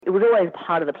It was always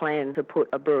part of the plan to put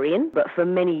a brewery in, but for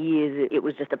many years it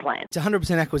was just a plan. It's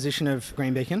 100% acquisition of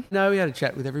Green Beacon. No, we had a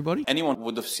chat with everybody. Anyone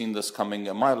would have seen this coming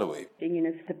a mile away.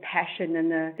 It's the passion and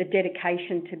the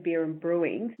dedication to beer and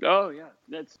brewing. Oh, yeah.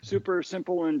 That's super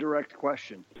simple and direct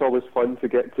question. It's always fun to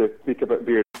get to speak about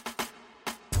beer.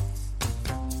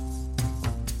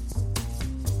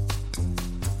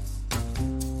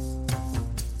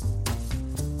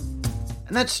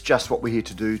 And that's just what we're here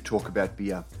to do, talk about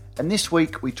beer. And this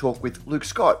week we talk with Luke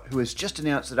Scott, who has just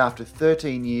announced that after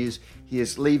 13 years, he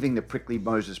is leaving the Prickly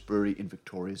Moses Brewery in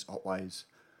Victoria's Otways.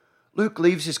 Luke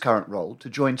leaves his current role to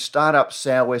join startup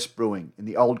Southwest Brewing in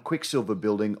the old Quicksilver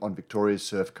building on Victoria's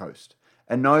surf coast.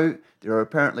 And no, there are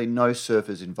apparently no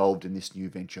surfers involved in this new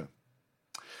venture.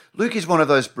 Luke is one of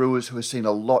those brewers who has seen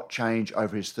a lot change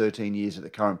over his 13 years at the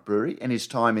current brewery and his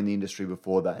time in the industry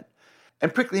before that.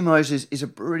 And Prickly Moses is a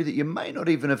brewery that you may not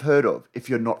even have heard of if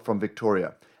you're not from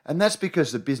Victoria. And that's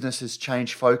because the business has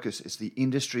changed focus as the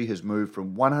industry has moved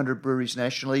from 100 breweries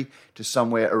nationally to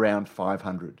somewhere around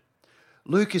 500.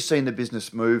 Luke has seen the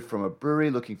business move from a brewery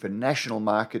looking for national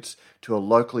markets to a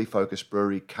locally focused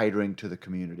brewery catering to the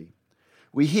community.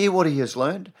 We hear what he has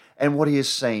learned and what he has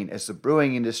seen as the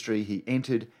brewing industry he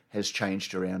entered has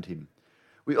changed around him.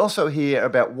 We also hear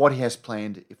about what he has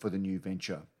planned for the new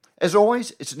venture. As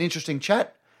always, it's an interesting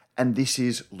chat, and this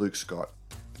is Luke Scott.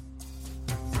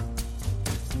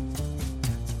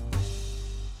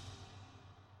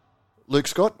 Luke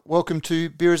Scott, welcome to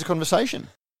Beer as a Conversation.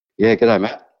 Yeah, g'day,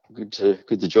 Matt. Good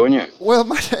to join you. Well,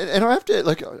 mate, and I have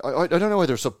to, I don't know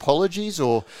whether it's apologies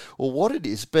or what it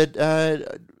is, but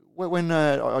when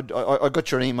I got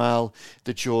your email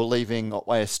that you're leaving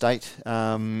Otway Estate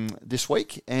this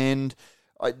week, and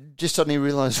I just suddenly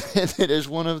realised that as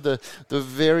one of the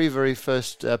very, very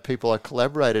first people I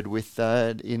collaborated with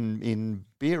in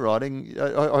beer writing,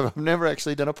 I've never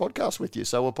actually done a podcast with you,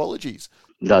 so apologies.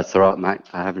 That's all right, mate.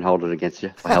 I haven't held it against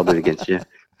you. I held it against you.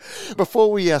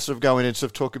 Before we sort of go in and sort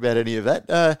of talk about any of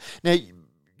that, now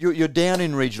you're down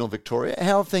in regional Victoria.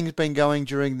 How have things been going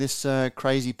during this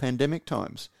crazy pandemic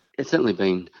times? It's certainly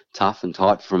been tough and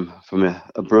tight from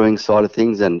a brewing side of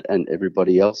things and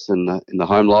everybody else in the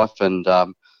home life and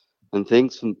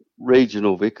things. From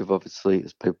regional Vic have obviously,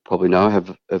 as people probably know,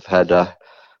 have had a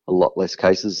lot less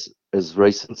cases as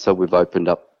recent. So we've opened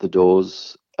up the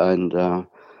doors and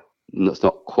it's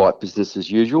not quite business as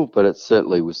usual, but it's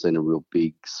certainly we've seen a real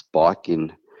big spike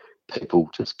in people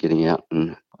just getting out.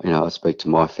 And I speak to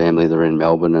my family; they're in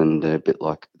Melbourne, and they're a bit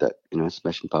like that,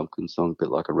 Smashing Pumpkins song, a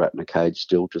bit like a rat in a cage,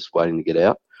 still just waiting to get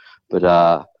out.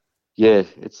 But yeah,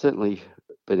 it's certainly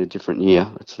been a different year,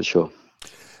 that's for sure.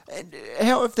 And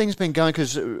how have things been going?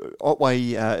 Because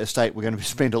Otway Estate, we're going to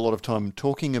spend a lot of time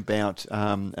talking about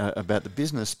the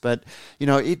business, but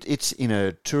it's in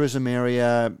a tourism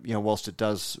area. Whilst it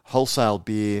does wholesale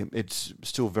beer, it's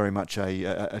still very much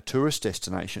a tourist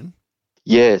destination.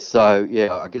 Yeah, so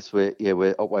I guess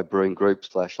we're Otway Brewing Group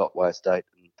 / Otway Estate.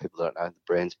 And people don't know the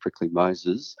brand's Prickly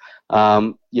Moses.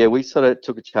 We sort of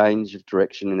took a change of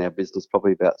direction in our business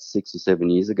probably about 6 or 7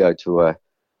 years ago to a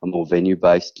more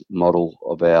venue-based model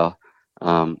of our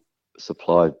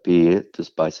supply of beer,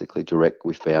 just basically direct.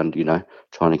 We found,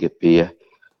 trying to get beer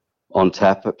on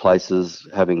tap at places,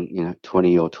 having,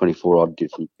 20 or 24 odd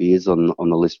different beers on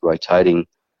the list rotating,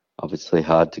 obviously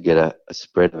hard to get a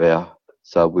spread of our.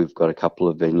 So we've got a couple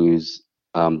of venues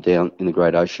down in the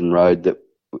Great Ocean Road that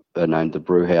are named the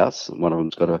Brew House. One of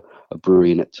them's got a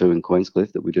brewery in it too in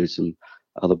Queenscliff that we do some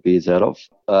other beers out of.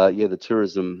 The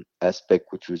tourism aspect,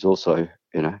 which was also,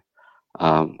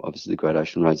 obviously the Great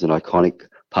Ocean Road's an iconic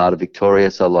part of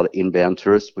Victoria, so a lot of inbound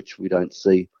tourists, which we don't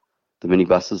see the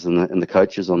minibuses and the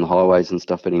coaches on the highways and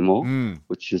stuff anymore,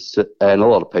 which is, and a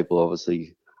lot of people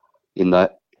obviously in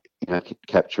that,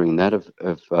 capturing that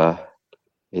have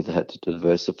either had to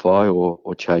diversify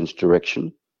or change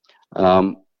direction.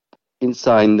 In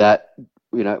saying that,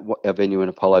 our venue in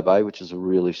Apollo Bay, which is a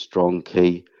really strong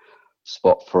key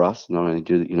spot for us, not only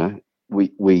do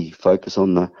we focus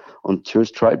on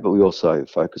tourist trade, but we also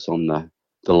focus on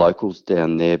the locals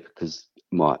down there because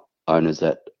my owners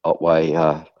at Otway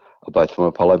are both from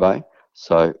Apollo Bay.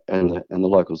 So and the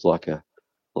locals like a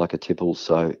tipple,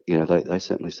 so they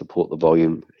certainly support the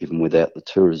volume even without the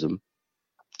tourism.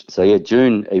 So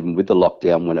June, even with the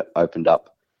lockdown when it opened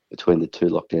up between the two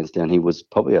lockdowns down here, was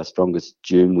probably our strongest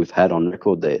June we've had on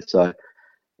record there. So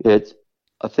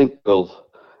I think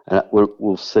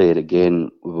we'll see it again.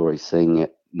 We're already seeing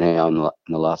it now in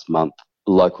the last month.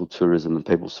 Local tourism and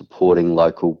people supporting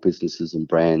local businesses and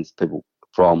brands. People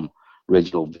from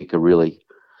regional Vic are really,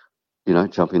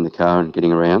 jumping in the car and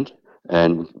getting around.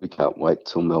 And we can't wait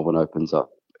till Melbourne opens up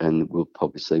and we'll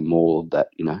probably see more of that,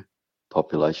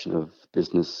 population of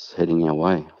business heading our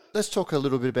way. Let's talk a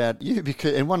little bit about you,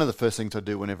 and one of the first things I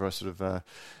do whenever I sort of,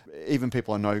 even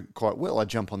people I know quite well, I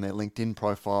jump on their LinkedIn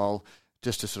profile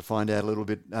just to sort of find out a little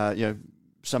bit,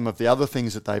 some of the other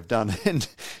things that they've done. And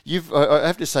I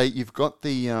have to say, you've got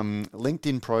the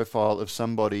LinkedIn profile of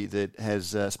somebody that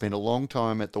has spent a long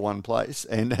time at the one place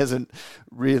and hasn't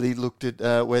really looked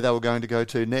at where they were going to go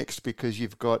to next, because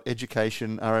you've got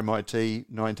education, RMIT,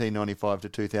 1995 to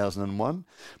 2001,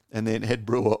 and then head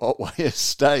brewer, Otway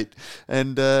Estate.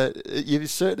 And you've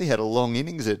certainly had a long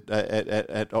innings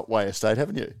at Otway Estate,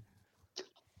 haven't you?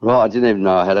 Right, I didn't even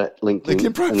know I had a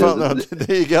LinkedIn profile.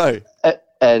 There you go.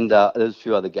 And there's a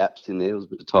few other gaps in there. There was a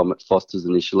bit of time at Foster's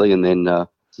initially, and then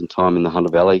some time in the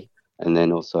Hunter Valley, and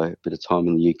then also a bit of time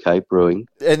in the UK brewing.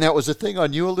 And that was the thing. I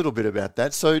knew a little bit about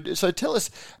that. So tell us,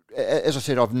 as I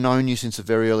said, I've known you since the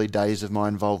very early days of my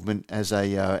involvement as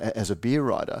a beer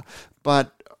writer,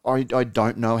 but I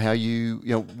don't know how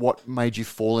what made you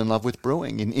fall in love with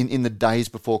brewing in the days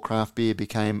before craft beer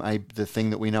became the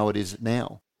thing that we know it is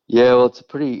now. Yeah, well, it's a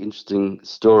pretty interesting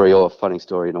story, or a funny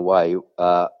story in a way.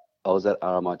 I was at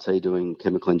RMIT doing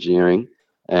chemical engineering,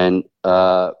 and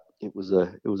it was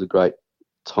a great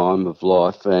time of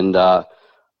life. And I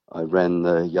ran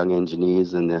the Young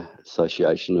Engineers and the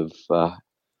Association of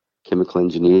Chemical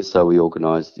Engineers. So we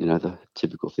organised, the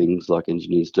typical things like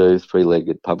engineers do,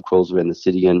 3-legged pub crawls around the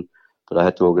city. But I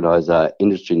had to organise a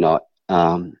industry night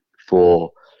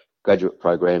for graduate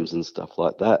programs and stuff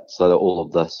like that. So that all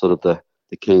of the sort of the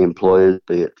key employers,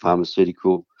 be it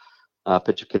pharmaceutical,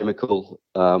 petrochemical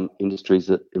industries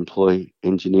that employ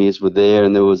engineers, were there,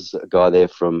 and there was a guy there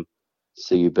from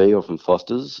CUB or from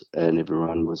Foster's, and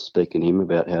everyone was speaking to him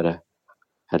about how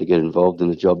to get involved in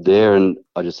the job there. And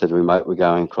I just said to him, mate, we're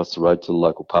going across the road to the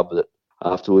local pub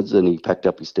afterwards, and he packed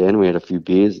up his stand. We had a few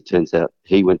beers. It turns out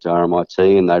he went to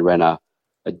RMIT, and they ran a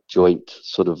joint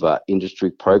sort of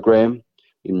industry program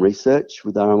in research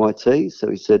with RMIT. So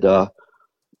he said,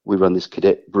 we run this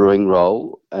cadet brewing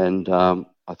role, and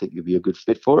I think you'll be a good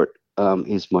fit for it.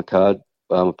 Here's my card.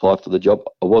 Apply for the job.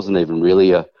 I wasn't even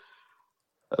really a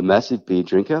massive beer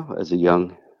drinker as a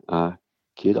young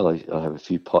kid. I have a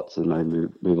few pots and maybe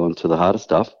move on to the harder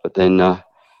stuff. But then, I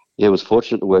was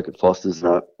fortunate to work at Foster's,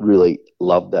 and I really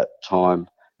loved that time,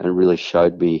 and it really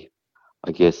showed me,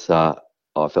 I guess, I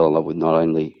fell in love with not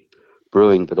only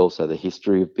brewing but also the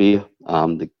history of beer,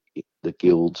 the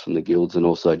guilds, and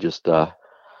also just the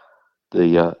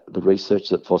research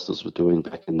that Foster's was doing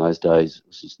back in those days,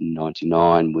 which was in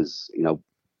 '99, was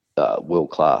world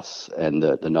class, and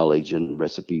the knowledge and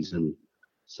recipes. And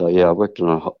so I worked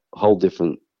on a whole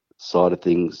different side of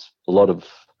things, a lot of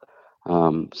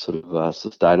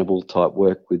sustainable type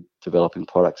work with developing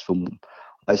products from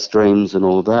waste streams and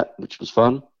all of that, which was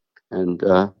fun. And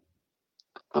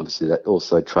obviously that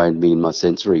also trained me in my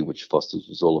sensory, which Foster's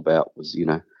was all about. Was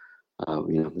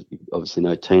obviously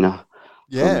know Tina.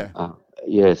 Yeah.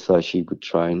 So she would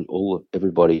train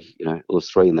everybody, all the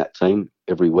three in that team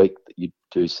every week. That you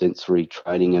do sensory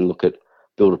training and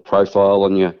build a profile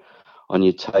on your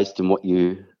taste and what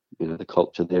the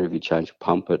culture there. If you change a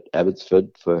pump at Abbotsford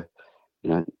for,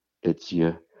 it's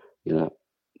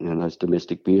those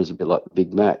domestic beers, a bit like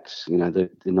Big Macs. They're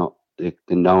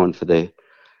known for their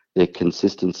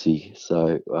consistency.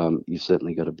 So you've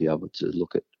certainly got to be able to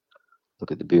look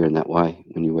at the beer in that way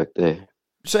when you work there.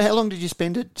 So how long did you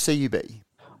spend at CUB?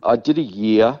 I did a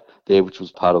year there, which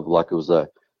was part of it was a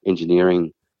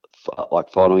engineering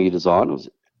final year design.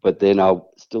 But then I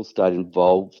still stayed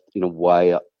involved in a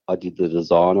way. I did the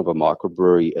design of a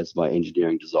microbrewery as my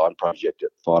engineering design project at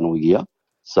final year.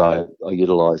 So I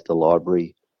utilised the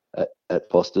library at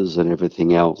Foster's and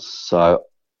everything else. So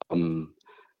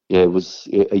it was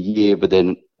a year, but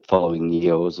then following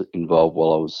year I was involved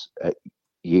while I was at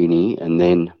uni, and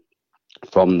then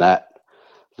from that,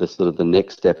 the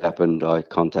next step happened. I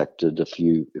contacted a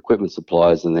few equipment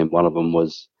suppliers, and then one of them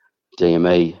was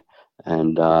DME,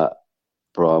 and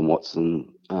Brian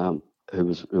Watson, who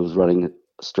was running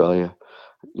Australia,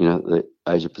 the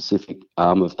Asia Pacific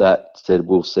arm of that, said,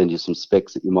 we'll send you some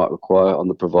specs that you might require on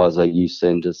the proviso you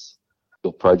send us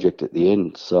your project at the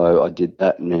end. So I did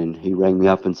that, and then he rang me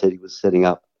up and said he was setting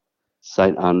up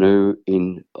St. Arnaud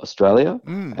in Australia,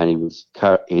 and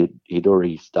he'd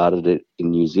already started it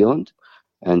in New Zealand.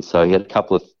 And so he had a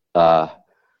couple of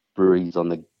breweries on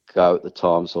the go at the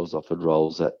time, so I was offered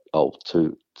roles at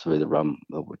to either run,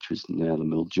 which is now the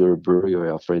Mildura Brewery,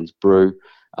 or our friends Brew.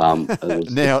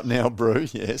 now Brew,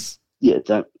 yes. Yeah,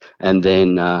 and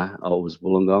then I was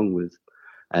Wollongong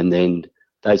and then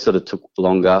they sort of took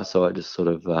longer, so I just sort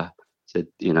of said,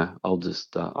 I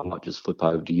might just flip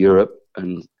over to Europe,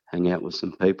 and hang out with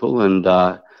some people. And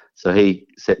so he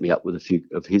set me up with a few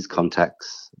of his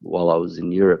contacts while I was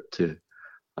in Europe.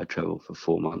 I travelled for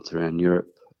 4 months around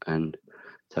Europe and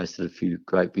tasted a few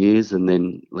great beers, and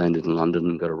then landed in London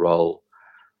and got a role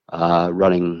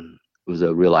running. It was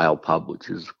a real ale pub, which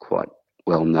is quite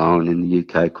well known in the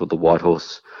UK, called the White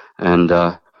Horse, and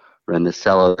ran the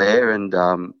cellar there, and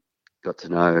got to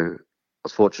know. I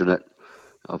was fortunate.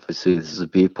 Obviously, this is a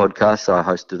beer podcast, so I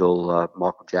hosted all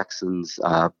Michael Jackson's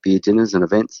beer dinners and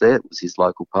events there. It was his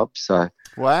local pub, so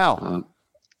Wow.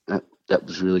 that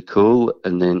was really cool.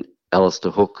 And then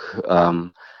Alistair Hook,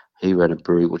 he ran a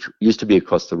brewery which used to be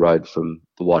across the road from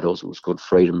the White Horse. It was called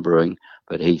Freedom Brewing,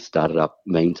 but he started up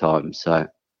meantime. So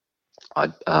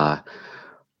I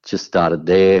just started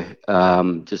there,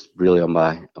 just really on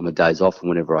my days off and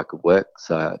whenever I could work.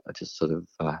 So I just sort of,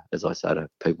 as I say to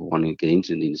people wanting to get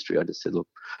into the industry, I just said, look,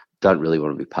 don't really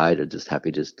want to be paid. I'm just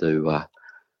happy just to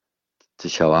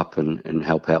show up and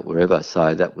help out wherever.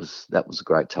 So that was a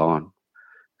great time.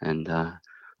 And I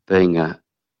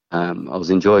was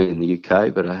enjoying the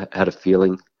UK, but I had a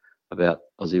feeling about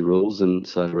Aussie rules, and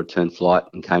so I returned flight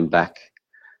and came back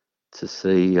to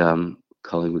see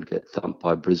Collingwood get thumped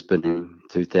by Brisbane in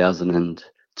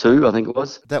 2002, I think it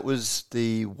was. That was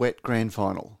the wet grand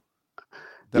final.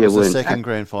 Yeah, Was the when second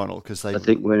grand final, because I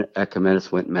think when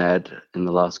Ackermanis went mad in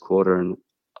the last quarter, and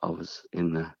I was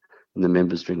in the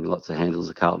members drinking lots of handles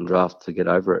of Carlton Draft to get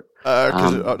over it.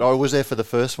 Because I was there for the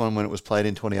first one when it was played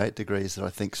in 28 degrees, that I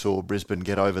think saw Brisbane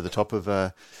get over the top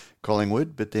of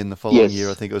Collingwood, but then the following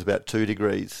year I think it was about 2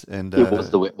 degrees. And it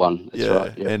was the wet one, that's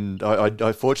right. Yeah. And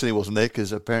I fortunately wasn't there,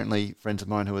 because apparently friends of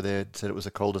mine who were there said it was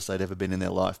the coldest they'd ever been in their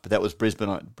life, but that was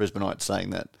Brisbaneite saying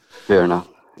that. Fair enough.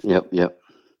 Yep.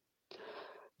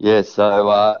 Yeah,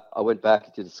 so I went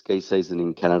back, did a ski season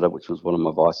in Canada, which was one of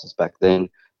my vices back then,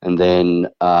 and then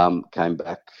came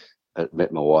back,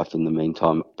 met my wife in the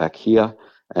meantime back here,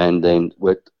 and then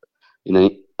worked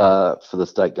for the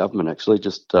state government, actually.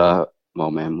 Just my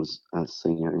old man was a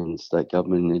senior in state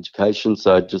government in education,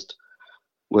 so I just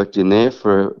worked in there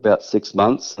for about 6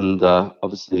 months. And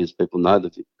obviously, as people know,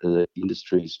 the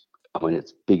industry's,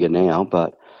 it's bigger now,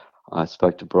 but I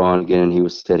spoke to Brian again, and he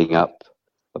was setting up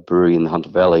a brewery in the Hunter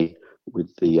Valley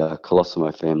with the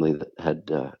Colosimo family that had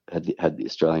the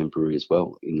Australian brewery as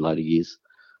well in later years.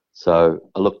 So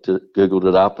I Googled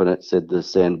it up, and it said the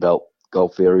Sandbelt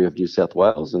Golf area of New South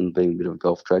Wales, and being a bit of a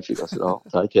golf tragic, I said, I'll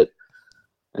take it.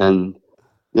 And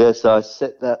yeah, so I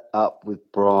set that up with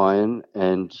Brian,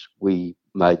 and we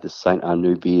made the St.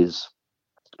 Arnoux beers,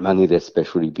 mainly their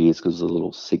specialty beers, because it was a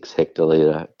little 6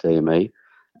 hectolitre DME.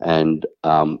 And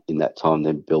in that time,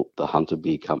 then built the Hunter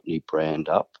Beer Company brand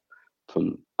up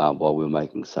from while we were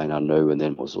making St. Arnoux, and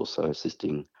then was also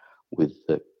assisting with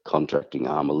the contracting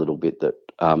arm a little bit that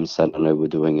St. Arnoux were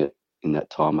doing it in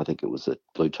that time. I think it was at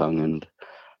Blue Tongue, and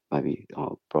maybe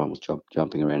Brian was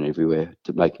jumping around everywhere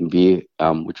to making beer,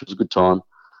 which was a good time.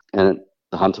 And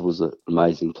the Hunter was an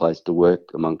amazing place to work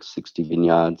amongst 60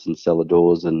 vineyards and cellar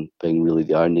doors, and being really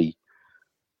the only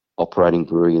operating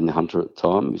brewery in the Hunter at the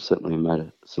time. We certainly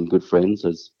made some good friends,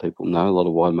 as people know. A lot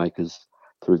of winemakers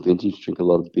through vintage drink a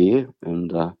lot of beer,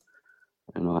 and I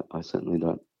certainly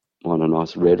don't mind a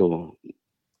nice red,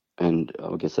 and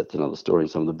I guess that's another story in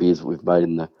some of the beers that we've made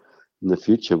in the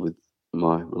future with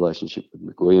my relationship with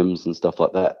McWilliams and stuff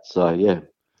like that. So yeah.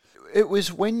 It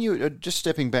was when you, just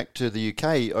stepping back to the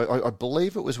UK, I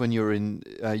believe it was when you were in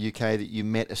UK that you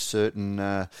met a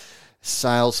certain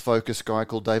sales-focused guy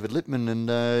called David Lippman, and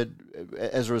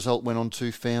as a result went on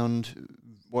to found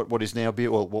what is now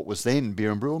Beer, or what was then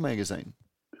Beer and Brewer magazine.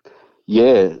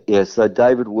 Yeah. So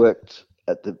David worked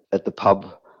at the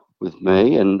pub with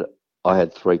me, and I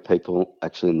had 3 people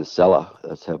actually in the cellar.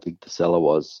 That's how big the cellar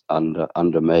was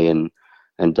under me,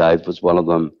 and Dave was one of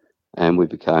them, and we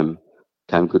became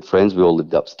good friends. We all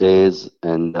lived upstairs,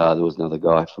 and there was another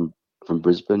guy from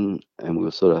Brisbane, and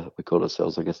we called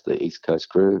ourselves, I guess, the East Coast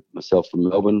crew. Myself from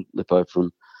Melbourne, Lippo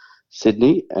from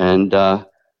Sydney, and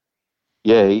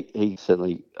he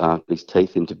certainly put his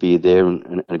teeth into beer there,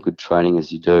 and a good training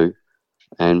as you do,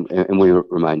 and we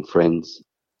remained friends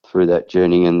through that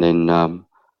journey. And then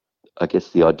I guess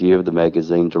the idea of the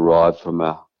magazine derived from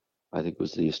I think it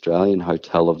was the Australian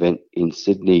Hotel event in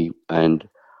Sydney, and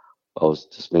I was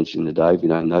just mentioning to Dave,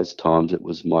 in those times it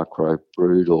was micro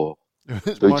brewed or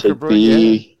boutique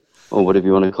beer, or whatever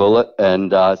you want to call it.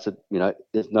 And I said,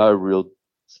 there's no real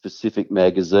specific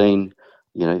magazine.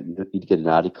 You'd get an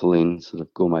article in sort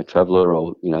of Gourmet Traveller,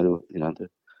 or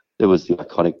there was the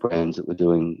iconic brands that were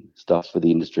doing stuff for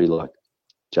the industry like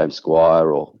James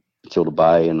Squire or Matilda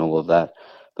Bay and all of that.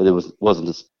 But there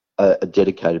wasn't a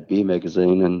dedicated beer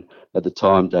magazine. And at the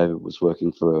time, David was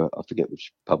working for I forget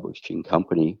which publishing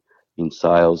company in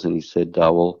sales, and he said,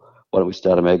 well, why don't we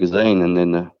start a magazine? And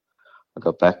then I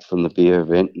got back from the beer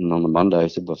event, and on the Monday, I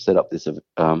said, well, I've set up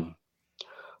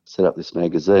this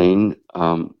magazine.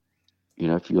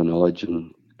 For your knowledge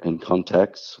and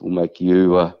contacts, we'll make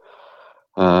you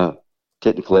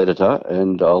technical editor,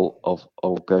 and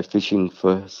I'll go fishing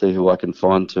see who I can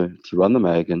find to run the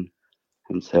mag. And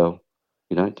so,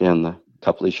 down the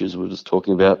couple issues we were just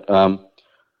talking about,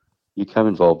 you became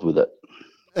involved with it.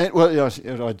 Well, I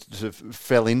sort of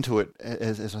fell into it,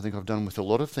 as I think I've done with a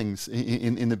lot of things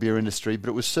in the beer industry. But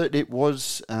it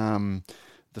was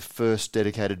the first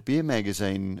dedicated beer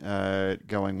magazine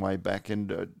going way back,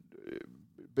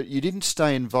 but you didn't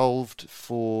stay involved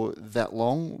for that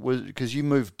long, because you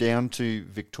moved down to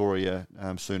Victoria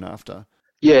soon after.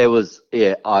 Yeah, it was.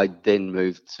 Yeah, I then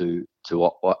moved to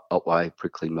Otway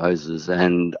Prickly Moses,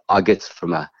 and I guess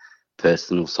from a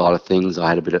personal side of things,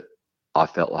 I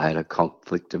felt I had a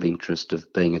conflict of interest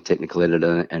of being a technical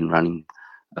editor and running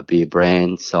a beer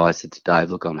brand. So I said to Dave,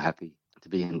 look, I'm happy to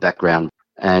be in the background.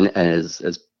 And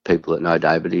as people that know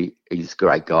David, he's a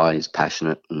great guy, he's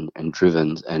passionate and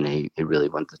driven, and he really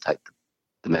wanted to take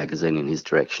the magazine in his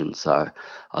direction. So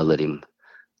I let him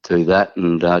do that,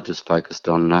 and just focused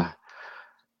on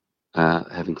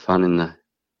having fun in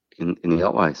the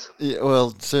Otways. Yeah,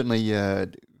 well, certainly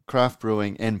craft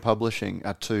brewing and publishing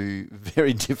are two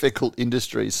very difficult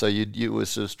industries. So you were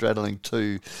sort of straddling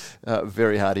two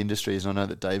very hard industries. And I know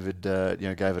that David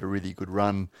gave it a really good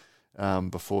run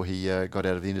before he got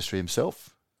out of the industry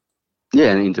himself.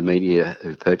 Yeah, an intermediate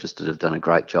who purchased it have done a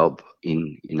great job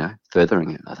in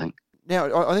furthering it, I think.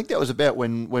 Now, I think that was about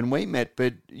when we met,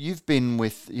 but you've been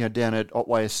with down at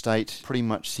Otway Estate pretty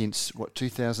much since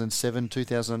 2007,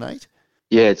 2008.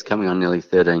 Yeah, it's coming on nearly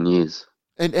 13 years.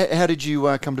 And how did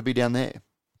you come to be down there?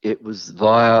 It was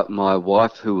via my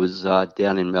wife, who was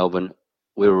down in Melbourne.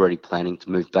 We were already planning to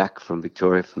move back from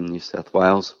Victoria, from New South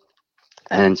Wales.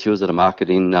 And she was at a market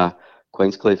in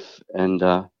Queenscliff, and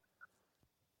a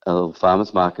little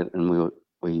farmer's market. And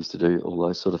we used to do all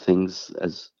those sort of things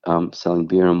as selling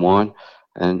beer and wine.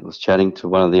 And was chatting to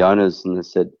one of the owners, and they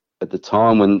said at the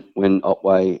time when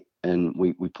Otway and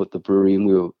we put the brewery in,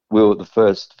 we were the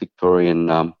first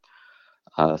Victorian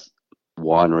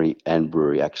winery and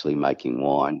brewery actually making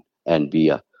wine and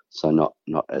beer. So not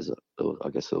as I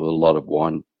guess there were a lot of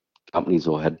wine companies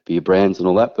or had beer brands and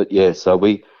all that, but yeah, so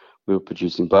we were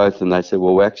producing both. And they said,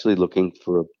 well, we're actually looking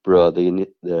for a brewer.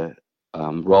 The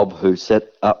Rob, who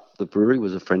set up the brewery,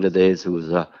 was a friend of theirs who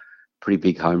was a pretty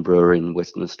big home brewer in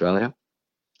Western Australia,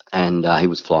 and he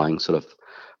was flying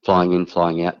in,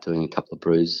 flying out, doing a couple of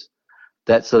brews.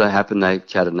 That sort of happened. They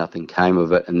chatted, nothing came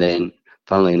of it, and then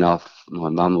funnily enough, my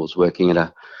mum was working at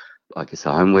a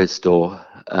homeware store.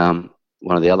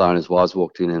 One of the other owners' wives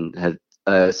walked in and had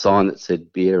a sign that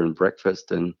said beer and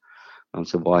breakfast, and I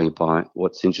said, why are you buying?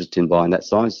 What's interested in buying that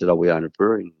sign? She said, we own a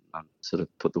brewery. And sort of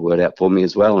put the word out for me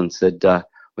as well, and said,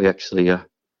 we actually have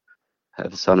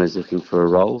a son who's looking for a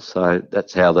role. So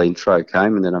that's how the intro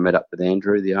came, and then I met up with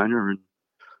Andrew, the owner, and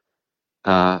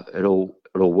it all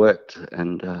worked,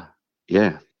 and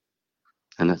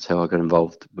and that's how I got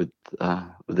involved with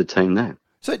the team there.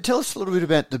 So tell us a little bit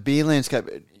about the beer landscape.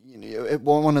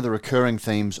 One of the recurring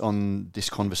themes on this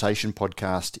conversation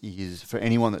podcast is, for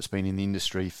anyone that's been in the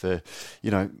industry for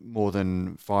more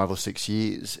than 5 or 6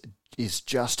 years, is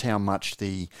just how much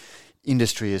the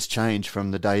industry has changed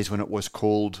from the days when it was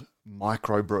called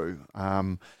microbrew.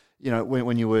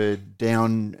 When you were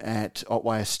down at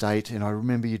Otway Estate, and I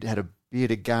remember you had a Bière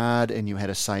de Garde and you had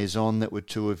a Saison that were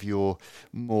two of your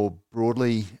more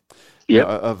broadly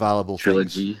available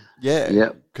trilogy. Things. Yeah,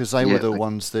 because they were the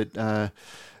ones that,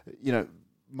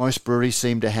 most breweries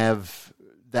seem to have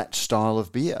that style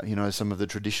of beer, some of the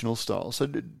traditional styles.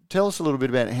 So tell us a little bit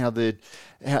about how the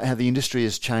industry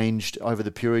has changed over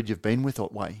the period you've been with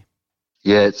Otway.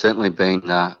 Yeah, it's certainly been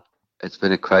it's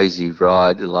been a crazy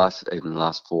ride the last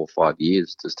 4 or 5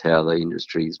 years, just how the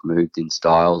industry's moved in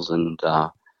styles and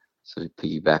sort of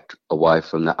piggybacked away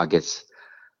from that. I guess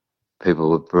people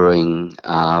were brewing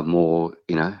more,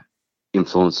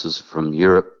 influences from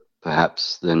Europe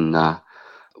perhaps than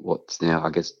what's now, I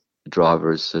guess,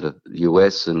 driver is sort of the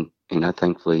US, and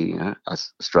thankfully,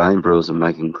 us Australian brewers are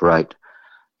making great,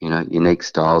 unique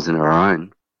styles in our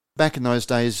own. Back in those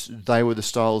days, they were the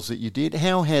styles that you did.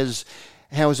 How has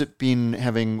it been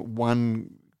having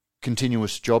one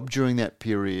continuous job during that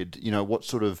period? You know, what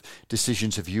sort of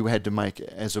decisions have you had to make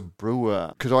as a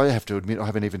brewer? Because I have to admit, I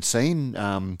haven't even seen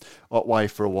Otway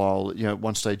for a while. You know, at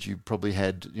one stage you probably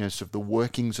had, you know, sort of the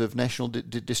workings of national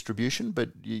distribution, but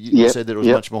you said that it was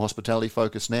much more hospitality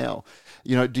focused now.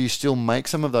 You know, do you still make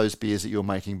some of those beers that you were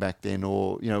making back then,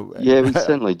 or, you know? Yeah, we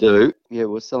certainly do. Yeah,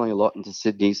 we're selling a lot into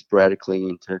Sydney, sporadically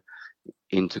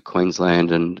into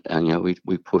Queensland, and you know,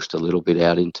 we pushed a little bit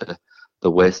out into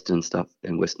the West and stuff,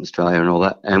 in Western Australia and all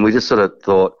that. And we just sort of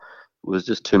thought it was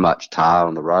just too much tar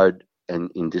on the road and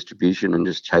in distribution and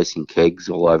just chasing kegs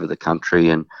all over the country.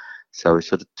 And so we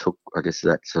sort of took, I guess,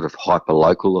 that sort of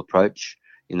hyper-local approach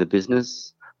in the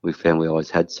business. We found we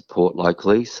always had support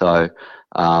locally. So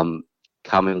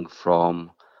coming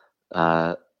from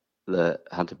the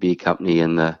Hunter Beer Company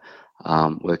and the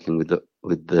working with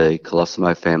the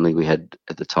Colosimo family, we had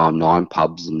at the time 9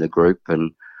 pubs in the group,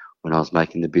 and when I was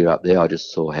making the beer up there, I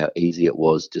just saw how easy it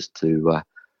was just to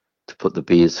put the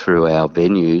beers through our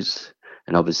venues.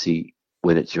 And obviously,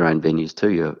 when it's your own venues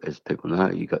too, as people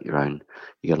know, you got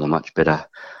a much better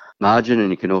margin, and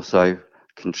you can also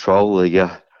control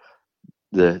the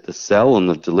sell and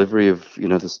the delivery of, you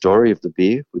know, the story of the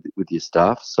beer with your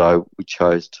staff. So we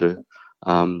chose to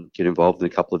get involved in a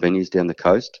couple of venues down the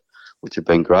coast, which have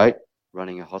been great.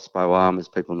 Running a hospo arm, as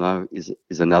people know, is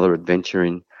another adventure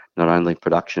in not only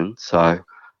production. So,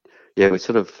 yeah, we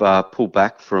sort of pulled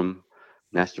back from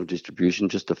national distribution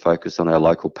just to focus on our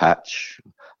local patch.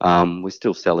 We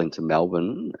still sell into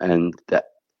Melbourne, and that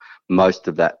most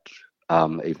of that,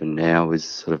 even now, is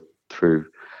sort of through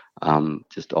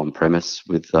just on premise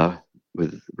with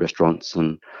restaurants,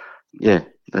 and yeah,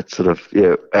 that's sort of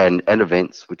and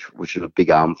events, which are a big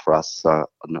arm for us. So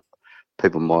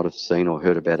people might have seen or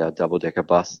heard about our double-decker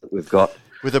bus that we've got.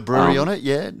 With a brewery on it,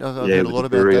 I've heard a lot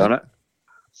about that. On it.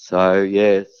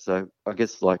 So, so I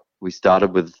guess like we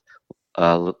started with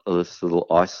this little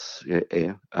ice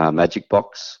magic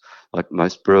box, like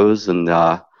most brewers, and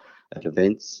at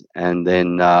events, and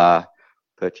then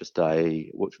purchased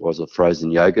which was a frozen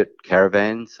yogurt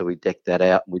caravan. So we decked that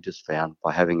out, and we just found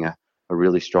by having a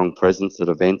really strong presence at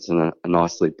events and a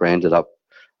nicely branded up,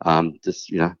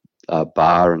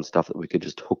 bar and stuff that we could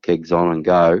just hook kegs on and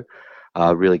go,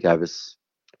 really gave us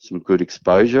some good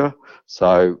exposure.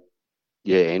 So,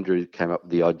 yeah, Andrew came up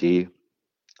with the idea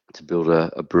to build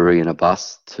a brewery and a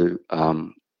bus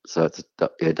so it's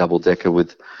a double decker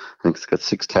with, I think it's got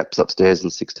 6 taps upstairs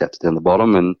and 6 taps down the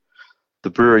bottom. And the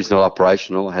brewery's not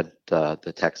operational. I had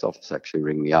the tax office actually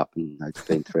ring me up, and they'd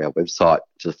been through our website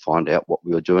to find out what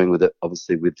we were doing with it,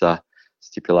 obviously with the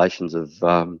stipulations of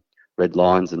red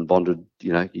lines and bonded,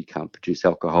 you know, you can't produce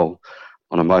alcohol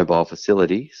on a mobile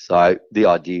facility. So the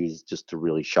idea is just to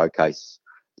really showcase,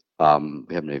 we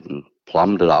haven't even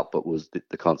plumbed it up, but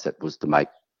the concept was to make,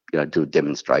 you know, do a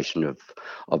demonstration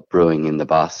of brewing in the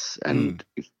bus, and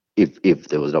if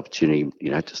there was an opportunity,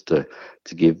 you know, just to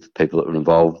give people that were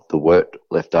involved the work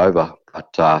left over.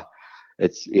 But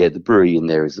it's the brewery in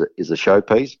there is a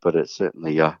showpiece, but it's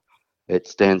certainly it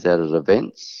stands out at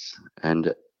events,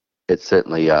 and it's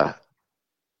certainly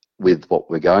with what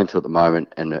we're going to at the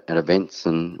moment and events,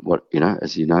 and what, you know,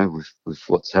 as you know, with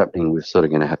what's happening, we're sort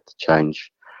of going to have to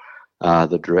change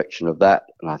the direction of that.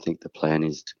 And I think the plan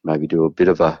is to maybe do a bit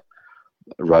of a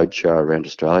road show around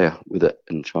Australia with it,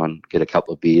 and try and get a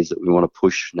couple of beers that we want to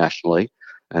push nationally,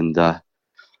 and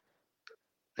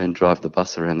drive the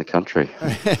bus around the country.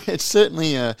 It's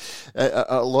certainly a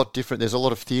lot different. There's a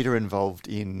lot of theatre involved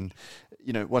in,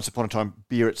 you know, once upon a time,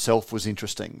 beer itself was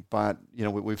interesting, but, you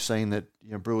know, we've seen that,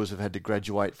 you know, brewers have had to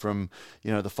graduate from,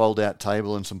 you know, the fold-out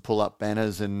table and some pull-up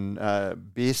banners and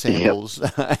beer samples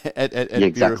at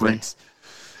beer events.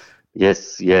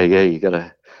 Yes, you got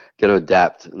to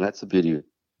adapt, and that's the beauty of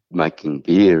making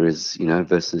beer is, you know,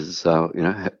 versus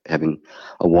having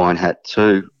a wine hat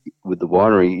too with the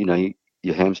winery. You know,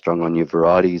 you're hamstrung on your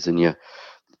varieties and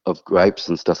of grapes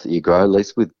and stuff that you grow. At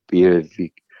least with beer, if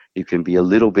you can be a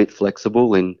little bit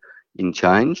flexible in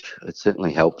change, it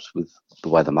certainly helps with the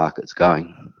way the market's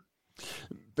going.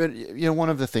 But, you know, one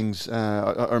of the things,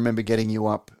 I remember getting you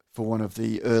up for one of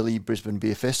the early Brisbane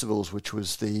beer festivals, which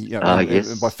was the, you know,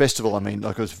 yes. By festival I mean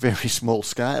like it was very small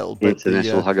scale. But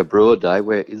International Hugger Brewer Day,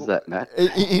 where is that, Matt?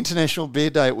 International Beer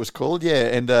Day it was called, yeah,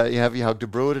 and you have your Hugged a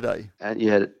Brewer Day. And you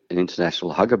had an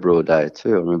International Hugger Brewer Day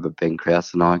too. I remember Ben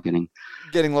Krause and I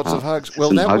getting lots of hugs. Well,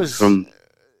 that was from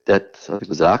that. I think it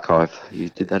was Archive. You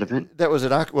did that event. That was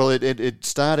at Archive. Well, it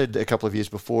started a couple of years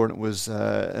before, and it was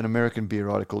an American beer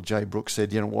writer called Jay Brooks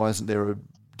said, you know, why isn't there a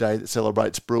day that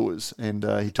celebrates brewers? And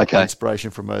he took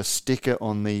inspiration from a sticker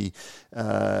on the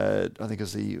I think it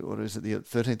was the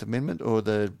 13th Amendment, or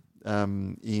the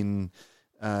in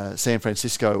San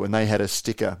Francisco, and they had a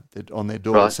sticker on their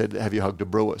door that said, "Have you hugged a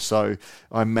brewer?" So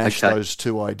I mashed those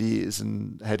two ideas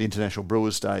and had International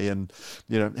Brewers Day, and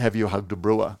have you hugged a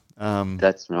brewer?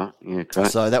 That's right. Yeah,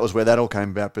 great. So that was where that all came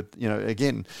about. But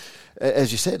again,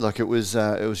 as you said, like it was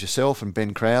yourself and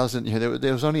Ben Krause, and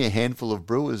there was only a handful of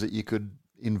brewers that you could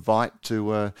invite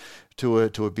to a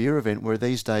beer event. Where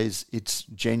these days it's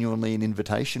genuinely an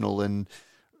invitational, and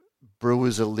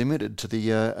brewers are limited to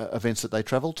the events that they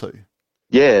travel to.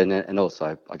 Yeah, and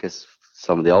also I guess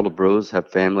some of the older brewers have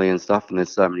family and stuff, and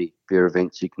there's so many beer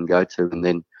events you can go to and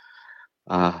then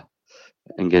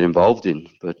and get involved in.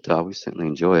 But we certainly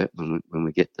enjoy it when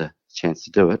we get the chance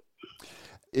to do it.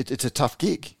 It's a tough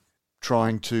gig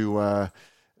trying to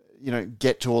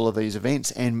get to all of these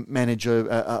events and manage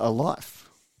a life.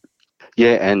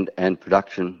 Yeah, and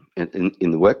production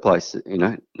in the workplace,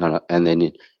 and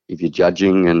then if you're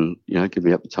judging and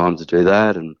giving up the time to do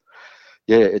that, and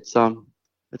it's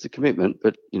a commitment,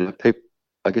 but people.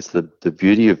 I guess the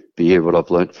beauty of beer, what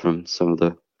I've learnt from some of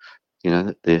the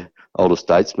older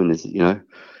statesmen is the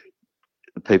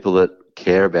people that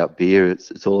care about beer.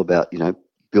 It's all about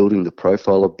building the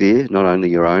profile of beer, not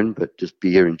only your own, but just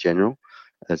beer in general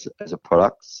as a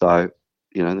product. So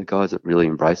the guys that really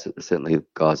embrace it are certainly the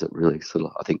guys that really sort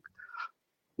of, I think,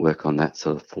 work on that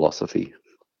sort of philosophy.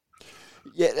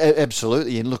 Yeah,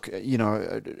 absolutely. And look,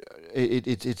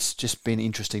 it's just been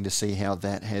interesting to see how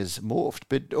that has morphed.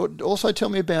 But also tell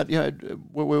me about,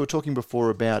 we were talking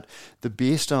before about the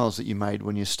beer styles that you made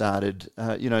when you started.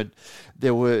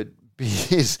 There were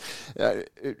beers.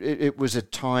 It was a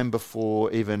time before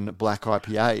even black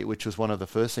IPA, which was one of the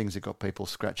first things that got people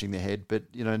scratching their head. But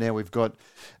now we've got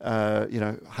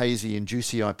hazy and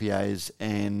juicy IPAs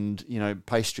and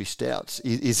pastry stouts.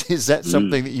 Is that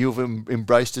something that you've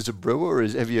embraced as a brewer, or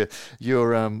have your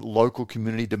local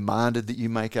community demanded that you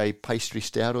make a pastry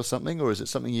stout or something, or is it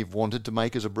something you've wanted to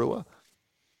make as a brewer?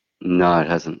 No, it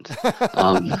hasn't.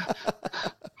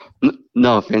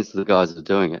 No offense to the guys that are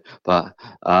doing it, but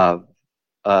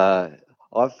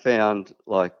I've found,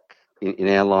 like in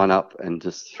our lineup and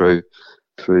just through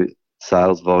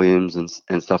sales volumes and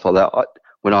stuff like that.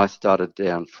 When I started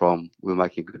down we were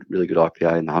making a really good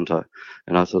IPA in the Hunter,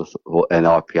 and I sort of thought, and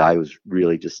IPA was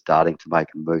really just starting to make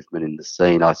a movement in the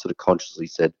scene. I sort of consciously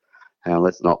said, "Hang on,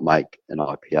 let's not make an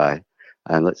IPA,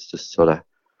 and let's just sort of."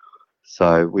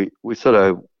 So we sort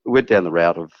of went down the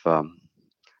route of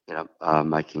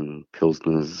making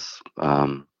pilsners,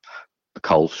 the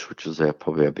Kolsch, which is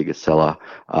probably our biggest seller.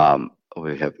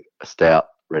 We have a stout,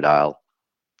 red ale,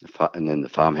 and then the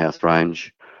farmhouse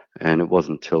range. And it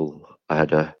wasn't until I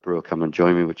had a brewer come and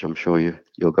join me, which I'm sure you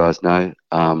guys know,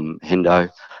 Hendo,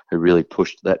 who really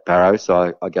pushed that barrow.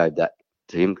 So I gave that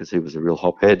to him because he was a real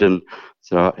hop head, and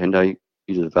said, "All right, Hendo,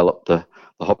 you develop the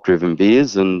hop-driven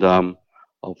beers, and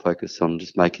I'll focus on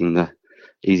just making the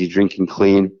easy drinking,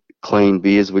 clean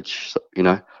beers, which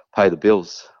pay the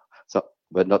bills." So,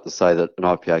 but not to say that an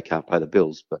IPA can't pay the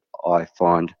bills, but I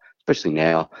find, especially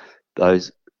now,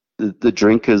 the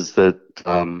drinkers that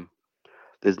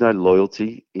there's no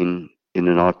loyalty in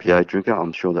an IPA drinker.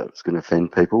 I'm sure that's going to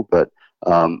offend people, but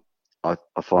I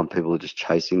find people are just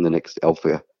chasing the next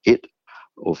alpha hit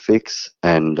or fix,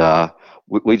 and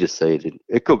we just see it.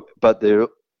 It could, but there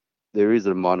is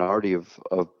a minority of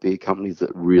beer companies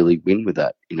that really win with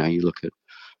that. You look at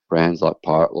brands like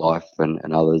Pirate Life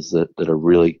and others that are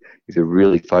really, if you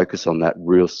really focus on that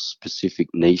real specific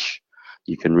niche,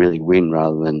 you can really win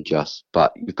rather than just,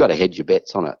 but you've got to hedge your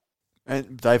bets on it.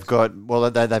 And they've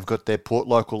got their Port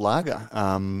Local Lager.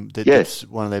 That's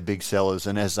one of their big sellers.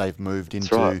 And as they've moved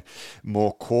into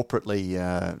more corporately,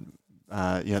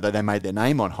 they made their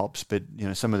name on hops, but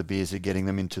some of the beers are getting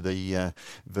them into the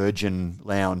Virgin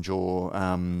Lounge or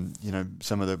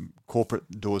some of the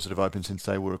corporate doors that have opened since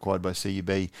they were acquired by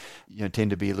CUB. Tend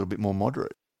to be a little bit more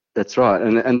moderate. That's right,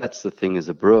 and that's the thing as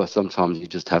a brewer. Sometimes you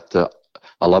just have to.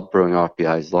 I love brewing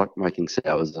IPAs, like making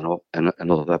sours and all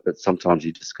of that. But sometimes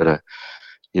you just got to,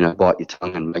 bite your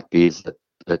tongue and make beers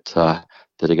that are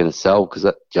going to sell, because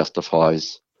that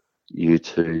justifies you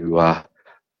to,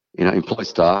 employ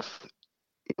staff.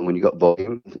 And when you got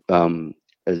volume,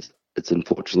 as it's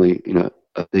unfortunately,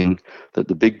 a thing that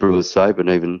the big brewers say, but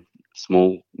even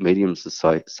small, mediums to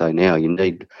say now, you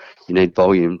need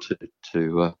volume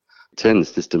to turn the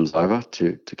systems over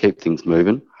to keep things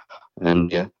moving.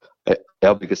 And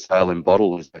our biggest sale in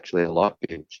bottle is actually a light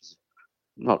beer, which is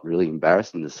not really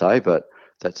embarrassing to say, but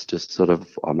that's just sort of,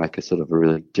 I make a sort of a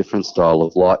really different style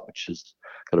of light, which has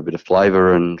got a bit of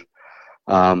flavour and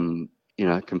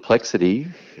complexity.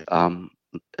 And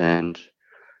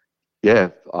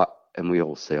we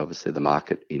all see obviously the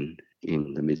market in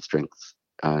the mid strengths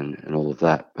and all of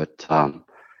that. But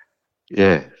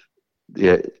yeah,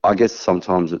 I guess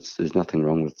sometimes there's nothing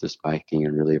wrong with just making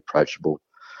a really approachable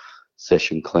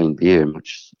session clean beer,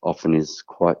 which often is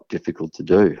quite difficult to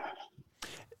do.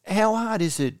 How hard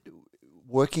is it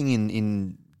working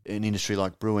in an industry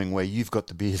like brewing, where you've got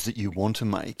the beers that you want to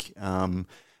make,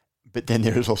 but then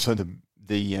there is also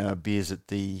the beers that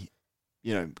the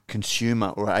consumer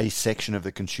or a section of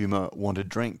the consumer want to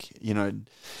drink?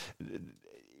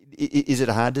 Is it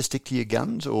hard to stick to your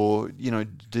guns, or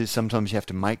do sometimes you have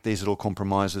to make these little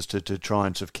compromises to try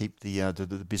and sort of keep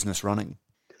the business running?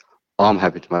 I'm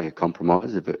happy to make a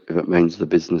compromise if it means the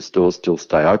business doors still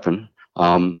stay open.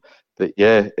 But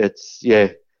yeah, it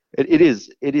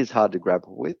is hard to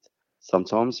grapple with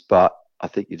sometimes, but I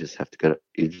think you just have to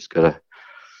you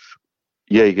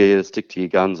gotta stick to your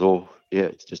guns, or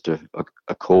it's just a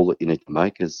call that you need to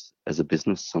make as a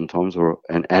business sometimes,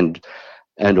 and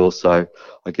also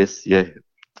I guess day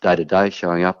to day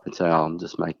showing up and saying, I'm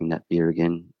just making that beer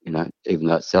again, even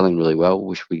though it's selling really well.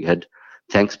 Wish we had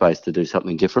tank space to do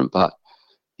something different, but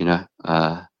I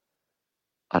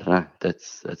don't know.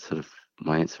 That's sort of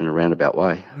my answer in a roundabout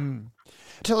way.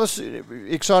 Tell us,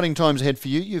 exciting times ahead for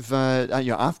you. You've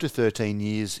after 13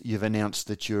 years, you've announced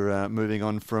that you're moving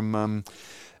on from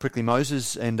Prickly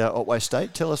Moses and Otway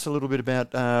Estate. Tell us a little bit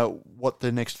about what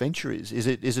the next venture is.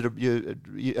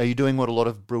 Are you doing what a lot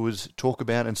of brewers talk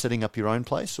about and setting up your own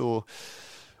place, or?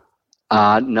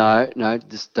 No,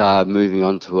 just moving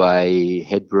on to a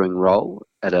head brewing role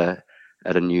at a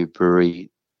new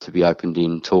brewery to be opened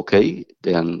in Torquay,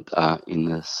 down in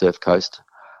the Surf Coast,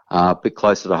 a bit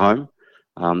closer to home.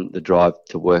 The drive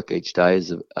to work each day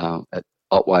at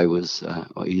Otway is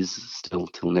still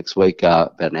till next week,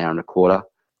 about an hour and a quarter.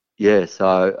 Yeah,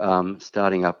 so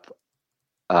starting up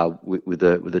with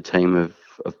a team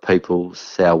of people,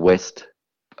 Southwest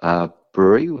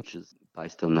Brewery, which is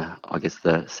based on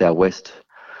the Southwest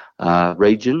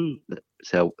region,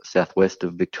 southwest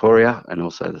of Victoria, and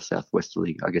also the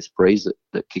southwesterly, breeze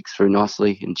that kicks through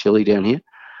nicely in Chile down here.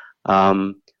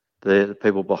 The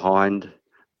people behind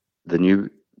the new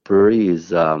brewery is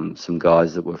some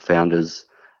guys that were founders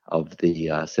of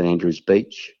the St Andrews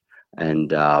Beach and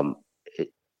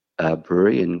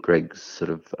brewery, and Greg's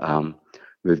sort of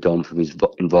moved on from his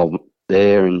involvement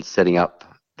there and setting up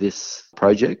this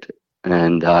project,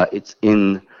 and it's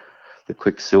in the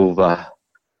Quicksilver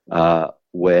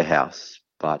warehouse,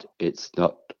 but it's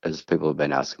not, as people have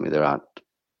been asking me, there aren't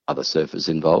other surfers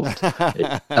involved.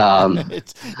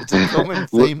 It's a common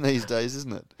theme these days,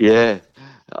 isn't it? Yeah.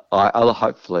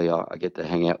 Hopefully I get to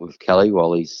hang out with Kelly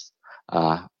while he's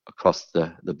across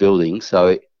the building.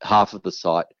 So half of the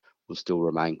site will still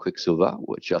remain Quicksilver,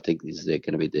 which I think is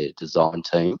going to be their design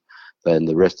team. And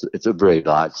the rest, it's a very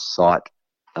large site.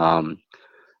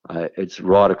 It's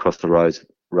right across the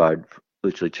road,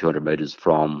 literally 200 metres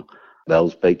from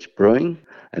Bells Beach Brewing,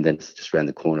 and then it's just around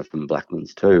the corner from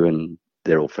Blackman's too. And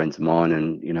they're all friends of mine,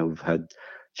 and we've had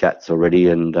chats already,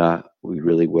 and we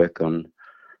really work on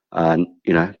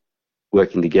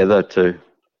working together to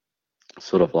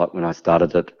sort of like when I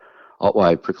started at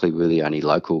Otway, Prickly were the only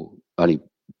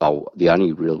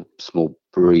real small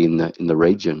brewery in the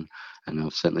region, and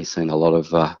I've certainly seen a lot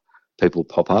of people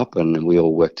pop up, and we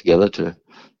all work together to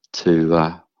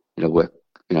work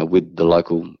with the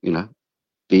local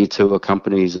beer tour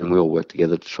companies, and we all work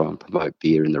together to try and promote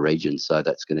beer in the region. So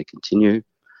that's going to continue.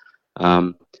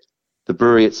 The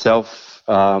brewery itself.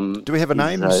 Do we have a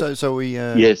name? So we.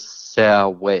 Yes,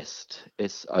 Southwest,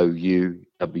 Souwest,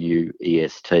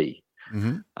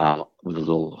 with a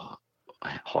little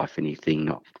hypheny thing,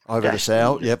 not over the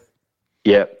Sow. Yep.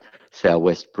 Yep.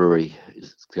 Southwest Brewery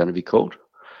is going to be called.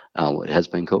 It has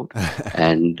been called,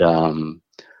 and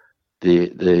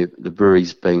the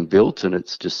brewery's being built, and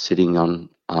it's just sitting on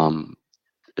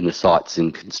and the site's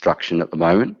in construction at the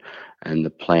moment, and the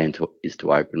plan is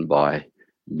to open by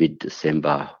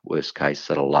mid-December. Worst case,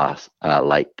 that'll last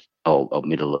late or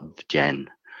middle of Jan.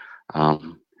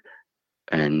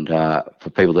 And for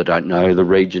people that don't know, the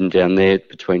region down there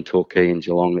between Torquay and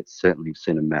Geelong, it's certainly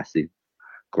seen a massive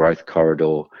growth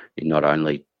corridor in not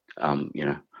only a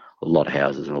lot of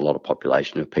houses and a lot of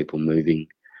population of people moving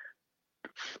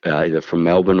either from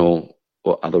Melbourne or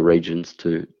other regions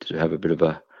to have a bit of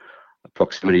a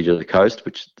proximity to the coast,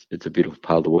 which it's a beautiful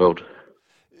part of the world.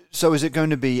 So is it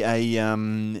going to be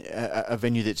a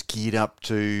venue that's geared up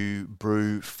to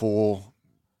brew for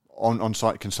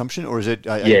on-site consumption, or is it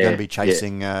are you going to be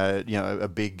chasing a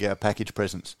big package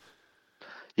presence?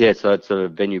 Yeah, so it's a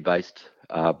venue-based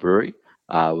brewery.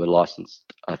 We're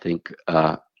licensed, I think,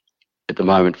 at the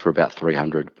moment for about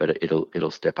 300, but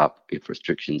it'll step up if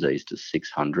restrictions ease to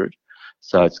 600.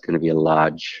 So it's going to be a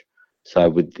large, so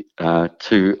with a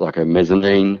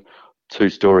mezzanine,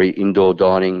 2-story indoor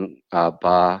dining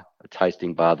bar, a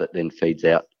tasting bar that then feeds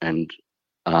out and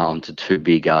onto 2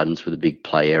 beer gardens with a big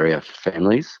play area for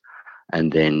families.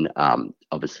 And then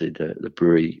obviously the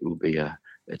brewery will be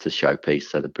it's a showpiece,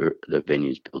 so the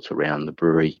venue's built around the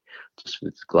brewery, just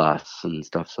with glass and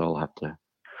stuff. So I'll have to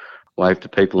wave to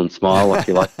people and smile like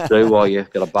you like to do while you've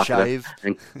got a bucket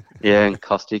and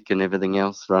caustic and everything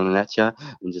else running at you,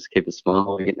 and just keep a smile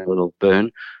while you're getting a little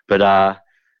burn. But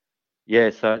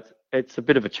so it's a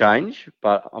bit of a change,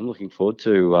 but I'm looking forward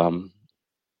to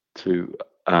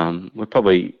we're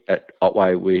probably at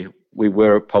Otway, we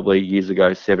were probably years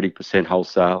ago 70%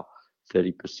 wholesale,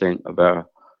 30% of our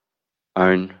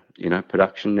own,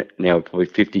 production. Now we're probably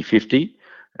 50-50,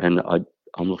 and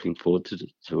I'm looking forward to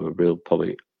a real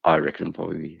I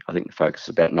think the focus is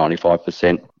about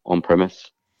 95% on premise.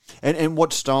 And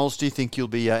what styles do you think you'll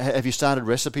be? Have you started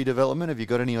recipe development? Have you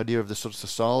got any idea of the sorts of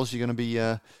styles you're going to be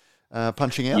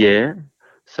punching out? Yeah,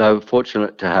 so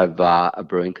fortunate to have a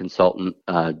brewing consultant.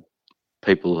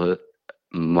 People who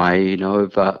may know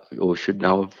of or should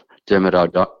know of Dermot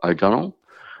O'Donnell.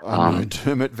 I know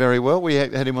Dermot very well. We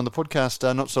had him on the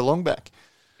podcast not so long back.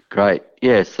 Great.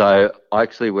 Yeah, so I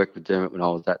actually worked with Dermot when I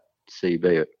was at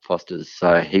CB at Foster's.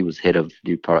 So he was head of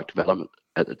new product development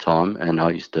at the time, and I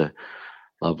used to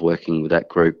love working with that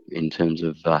group in terms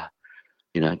of, the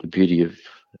beauty of,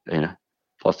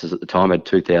 Foster's at the time had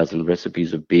 2,000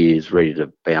 recipes of beers ready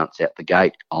to bounce out the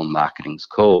gate on marketing's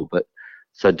call. But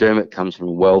so Dermot comes from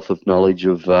a wealth of knowledge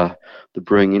of the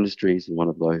brewing industry. He's one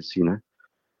of those,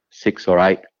 6 or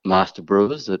 8 master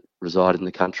brewers that reside in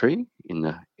the country in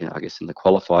the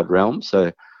qualified realm.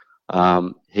 So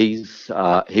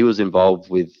he was involved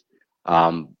with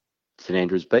St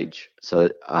Andrews Beach. So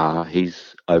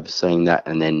he's overseeing that,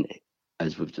 and then,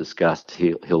 as we've discussed,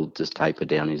 he'll just taper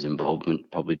down his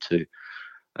involvement probably to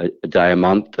a day a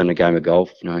month and a game of golf,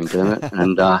 knowing Dermot,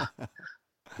 and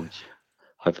which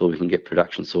hopefully we can get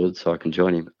production sorted so I can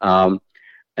join him.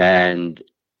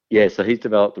 So he's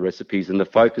developed the recipes, and the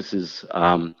focus is,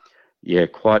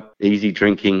 quite easy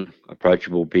drinking,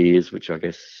 approachable beers, which I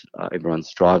guess everyone's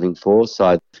striving for.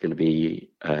 So it's going to be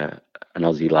an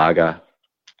Aussie lager,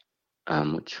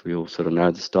 which we all sort of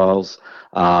know the styles,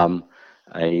 a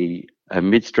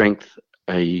mid-strength,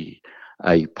 a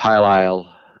pale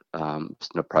ale,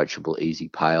 just an approachable, easy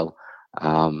pale.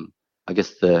 I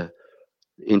guess the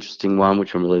interesting one,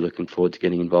 which I'm really looking forward to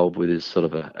getting involved with, is sort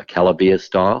of a Calabier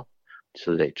style.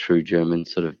 So they're true German,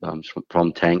 sort of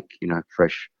from tank,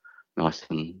 fresh, nice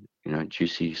and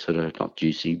juicy, sort of not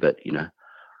juicy, but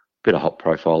bit of hop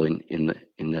profile in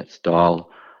that style.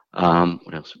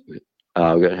 What else? We're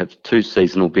going to have 2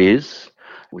 seasonal beers,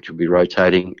 which will be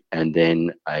rotating, and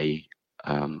then a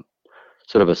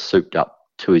sort of a souped up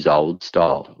to his old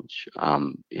style, which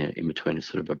in between is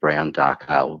sort of a brown dark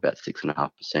ale, about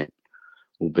 6.5%,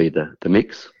 will be the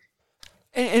mix.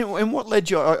 And what led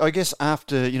you, I guess,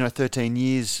 after 13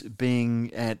 years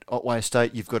being at Otway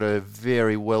Estate, you've got a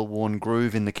very well-worn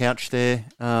groove in the couch there,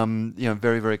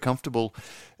 very, very comfortable.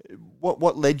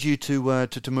 What led you to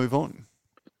move on?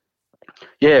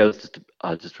 Yeah, it was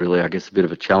just really, I guess, a bit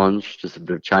of a challenge, just a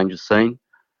bit of change of scene.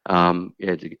 To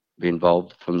be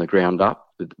involved from the ground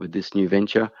up with this new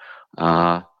venture,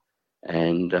 and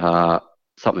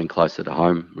something closer to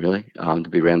home, really, to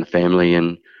be around the family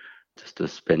and just to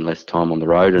spend less time on the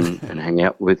road and hang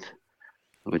out with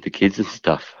the kids and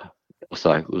stuff.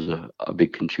 Also, it was a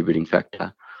big contributing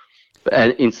factor.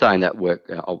 And in saying that, work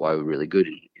Otway were really good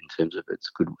in terms of it's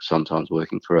good sometimes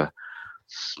working for a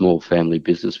small family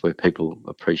business where people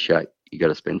appreciate you got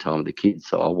to spend time with the kids.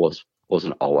 So I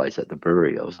wasn't always at the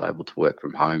brewery. I was able to work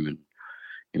from home and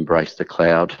embrace the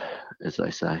cloud, as they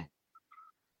say.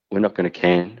 We're not going to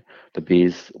can the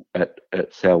beers at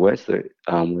Southwest.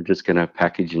 We're just going to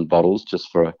package in bottles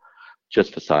just for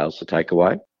sales for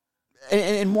takeaway.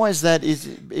 And why is that? Is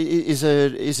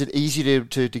it easy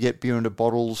to get beer into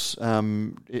bottles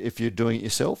if you're doing it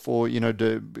yourself, or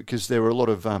because there are a lot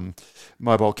of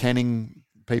mobile canning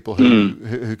people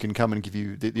who can come and give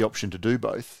you the option to do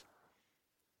both?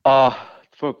 From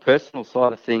a personal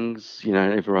side of things,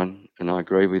 everyone and I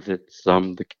agree with it.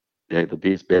 The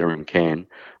beer's better in can.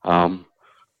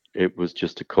 It was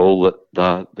just a call that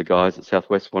the guys at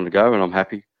Southwest wanted to go, and I'm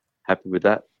happy with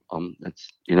that. And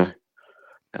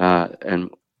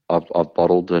I've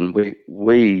bottled, and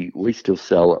we still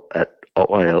sell at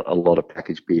Otway a lot of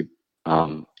packaged beer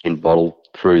in bottle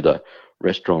through the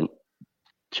restaurant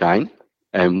chain,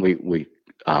 and we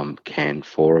can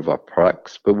 4 of our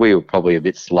products, but we were probably a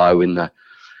bit slow in the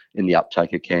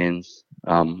uptake of cans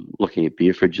Looking at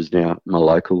beer fridges now, my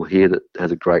local here that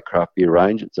has a great craft beer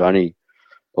range.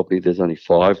 There's only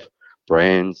 5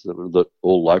 brands that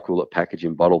all local that package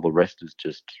and bottle. The rest is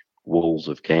just walls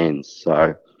of cans.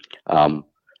 So,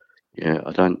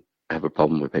 I don't have a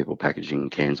problem with people packaging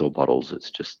cans or bottles.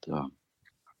 It's just,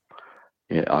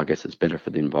 I guess it's better for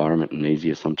the environment and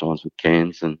easier sometimes with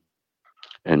cans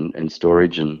and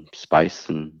storage and space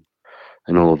and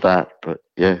all of that. But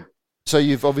yeah. So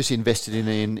you've obviously invested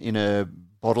in a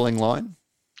bottling line?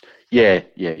 Yeah.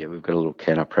 We've got a little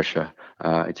can of pressure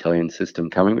Italian system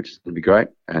coming, which is going to be great,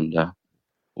 and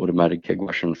automated keg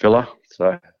washer and filler.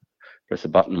 So press a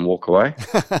button and walk away.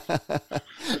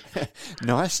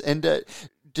 Nice. And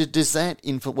does that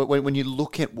when you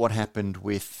look at what happened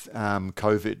with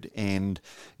COVID and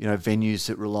venues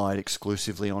that relied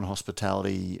exclusively on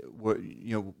hospitality,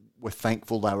 we're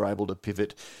thankful they were able to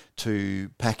pivot to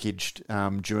packaged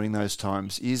during those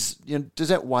times. Does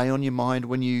that weigh on your mind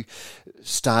when you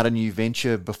start a new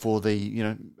venture before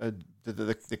the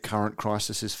current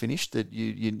crisis is finished, that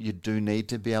you do need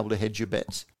to be able to hedge your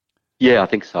bets? Yeah, I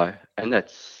think so, and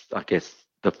that's, I guess,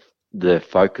 the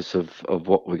focus of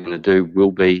what we're going to do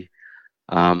will be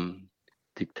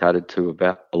dictated to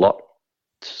about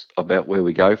where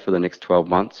we go for the next 12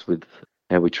 months with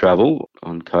how we travel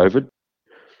on COVID.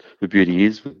 The beauty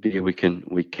is with beer we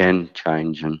can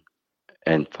change and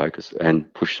focus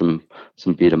and push some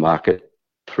beer to market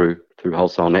through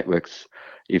wholesale networks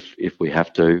if we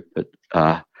have to. But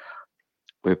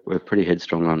we're pretty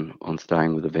headstrong on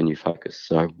staying with the venue focus.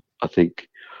 So I think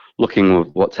looking at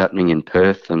what's happening in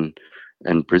Perth and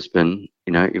Brisbane,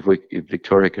 if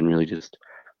Victoria can really just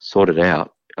sort it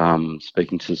out,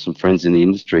 speaking to some friends in the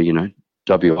industry,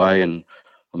 WA and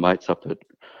my mates up at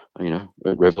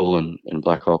Rebel and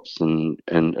Black Ops and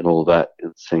all of that,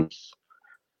 it seems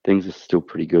things are still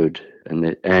pretty good.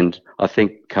 And I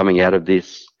think coming out of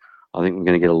this, I think we're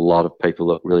going to get a lot of people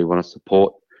that really want to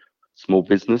support small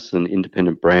business and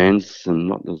independent brands, and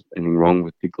not there's anything wrong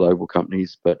with big global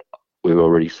companies, but we're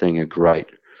already seeing a great,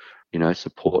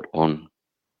 support on,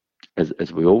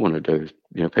 as we all want to do.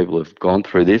 People have gone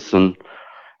through this and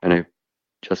have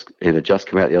just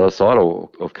come out the other side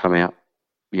or have come out,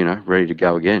 ready to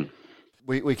go again.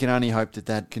 We can only hope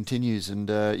that continues, and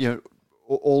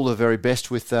all the very best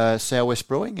with Southwest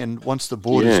Brewing. And once the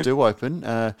borders do open,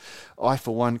 I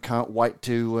for one can't wait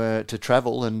to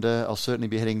travel, and I'll certainly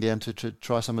be heading down to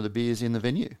try some of the beers in the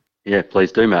venue. Yeah,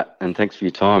 please do, Matt, and thanks for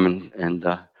your time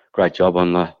and great job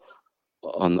on the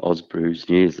Oz Brews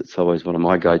News. It's always one of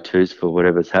my go-tos for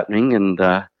whatever's happening, and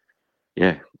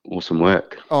awesome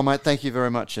work. Oh, mate, thank you very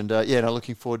much. And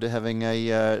looking forward to having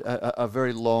a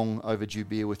very long overdue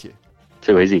beer with you.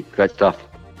 Too easy. Great stuff.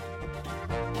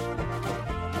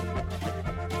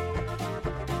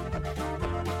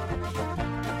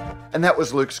 And that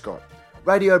was Luke Scott.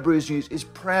 Radio Brews News is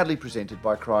proudly presented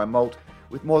by Cryer Malt.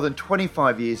 With more than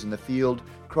 25 years in the field,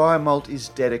 Cryer Malt is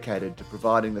dedicated to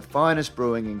providing the finest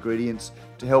brewing ingredients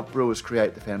to help brewers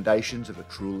create the foundations of a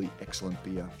truly excellent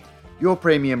beer. Your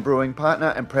premium brewing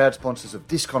partner and proud sponsors of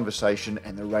this conversation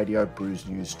and the Radio Brews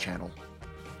News channel.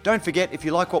 Don't forget, if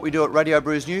you like what we do at Radio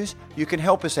Brews News, you can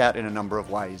help us out in a number of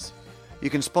ways. You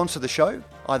can sponsor the show,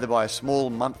 either by a small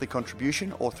monthly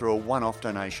contribution or through a one-off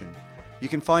donation. You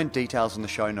can find details in the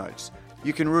show notes.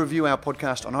 You can review our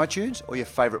podcast on iTunes or your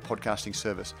favourite podcasting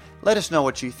service. Let us know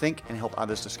what you think and help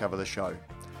others discover the show.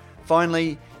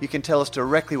 Finally, you can tell us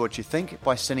directly what you think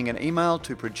by sending an email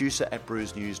to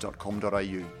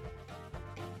producer@brewsnews.com.au.